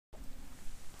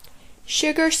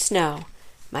Sugar Snow,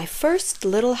 My First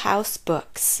Little House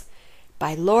Books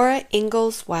by Laura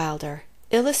Ingalls Wilder,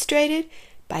 illustrated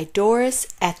by Doris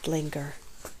Ettlinger.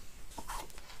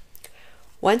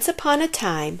 Once upon a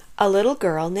time, a little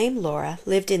girl named Laura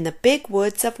lived in the big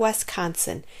woods of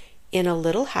Wisconsin in a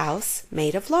little house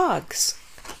made of logs.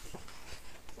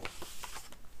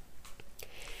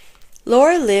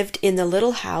 Laura lived in the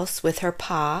little house with her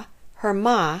pa, her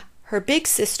ma, her big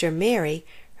sister Mary,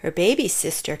 her baby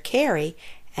sister Carrie,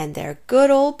 and their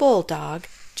good old bulldog,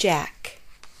 Jack.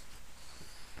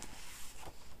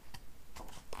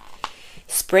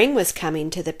 Spring was coming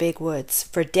to the big woods.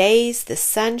 For days the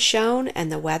sun shone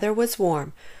and the weather was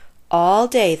warm. All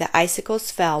day the icicles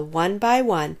fell one by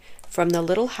one from the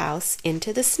little house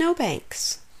into the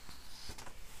snowbanks.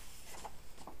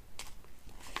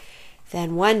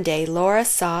 Then one day Laura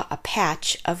saw a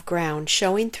patch of ground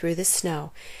showing through the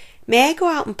snow. "May I go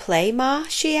out and play, Ma?"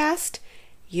 she asked.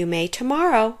 "You may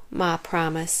tomorrow," Ma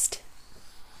promised.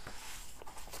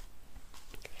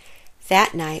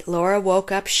 That night Laura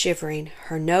woke up shivering.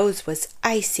 Her nose was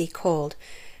icy cold.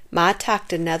 Ma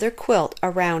tucked another quilt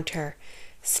around her.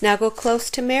 "Snuggle close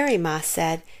to Mary," Ma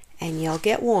said, "and you'll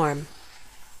get warm."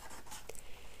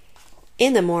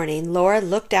 In the morning Laura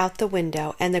looked out the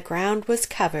window, and the ground was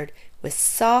covered with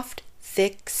soft,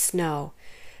 thick snow.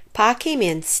 Pa came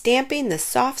in, stamping the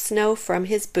soft snow from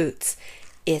his boots.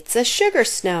 "It's a sugar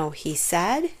snow," he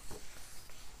said.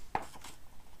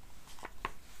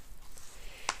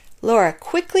 Laura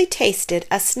quickly tasted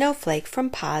a snowflake from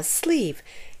Pa's sleeve,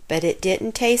 but it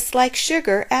didn't taste like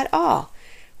sugar at all.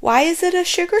 "Why is it a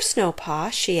sugar snow, Pa?"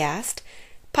 she asked.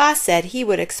 Pa said he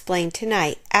would explain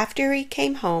tonight after he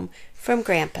came home from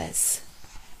Grandpa's.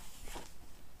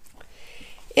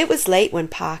 It was late when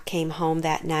Pa came home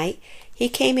that night. He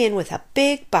came in with a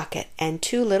big bucket and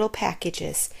two little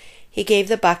packages. He gave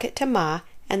the bucket to Ma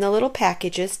and the little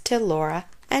packages to Laura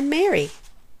and Mary.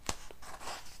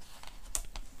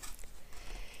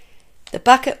 The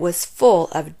bucket was full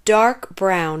of dark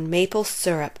brown maple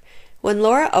syrup. When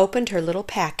Laura opened her little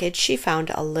package, she found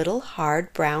a little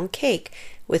hard brown cake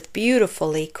with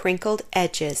beautifully crinkled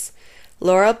edges.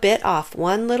 Laura bit off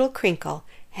one little crinkle,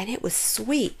 and it was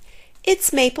sweet.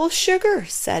 "It's maple sugar,"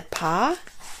 said Pa.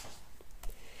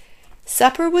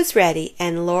 Supper was ready,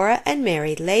 and Laura and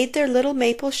Mary laid their little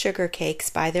maple sugar cakes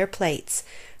by their plates,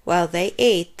 while they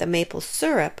ate the maple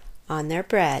syrup on their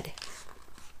bread.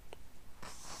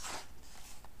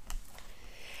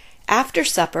 After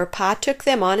supper, Pa took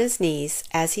them on his knees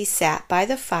as he sat by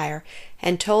the fire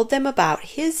and told them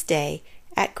about his day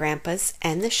at Grandpa's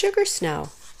and the sugar snow.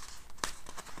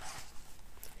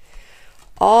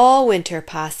 All winter,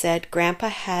 Pa said, Grandpa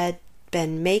had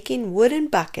been making wooden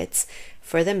buckets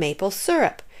for the maple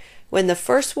syrup. When the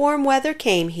first warm weather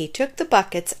came, he took the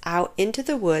buckets out into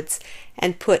the woods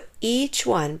and put each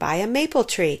one by a maple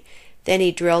tree. Then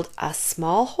he drilled a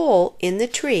small hole in the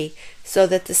tree so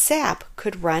that the sap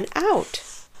could run out.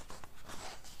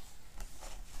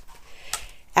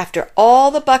 After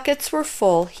all the buckets were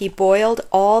full, he boiled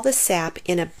all the sap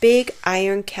in a big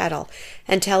iron kettle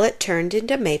until it turned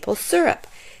into maple syrup.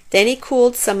 Then he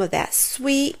cooled some of that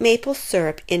sweet maple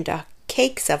syrup into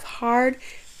cakes of hard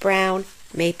brown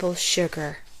maple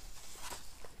sugar.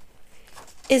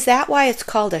 "Is that why it's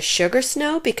called a sugar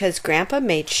snow, because Grandpa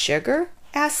made sugar?"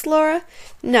 asked Laura.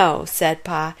 "No," said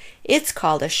Pa. "It's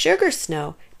called a sugar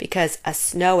snow because a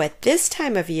snow at this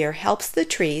time of year helps the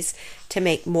trees to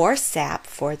make more sap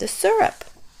for the syrup."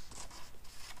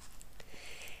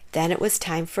 Then it was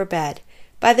time for bed.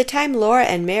 By the time Laura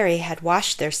and Mary had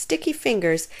washed their sticky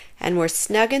fingers and were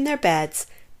snug in their beds,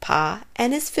 Pa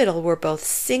and his fiddle were both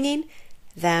singing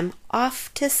them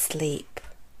off to sleep.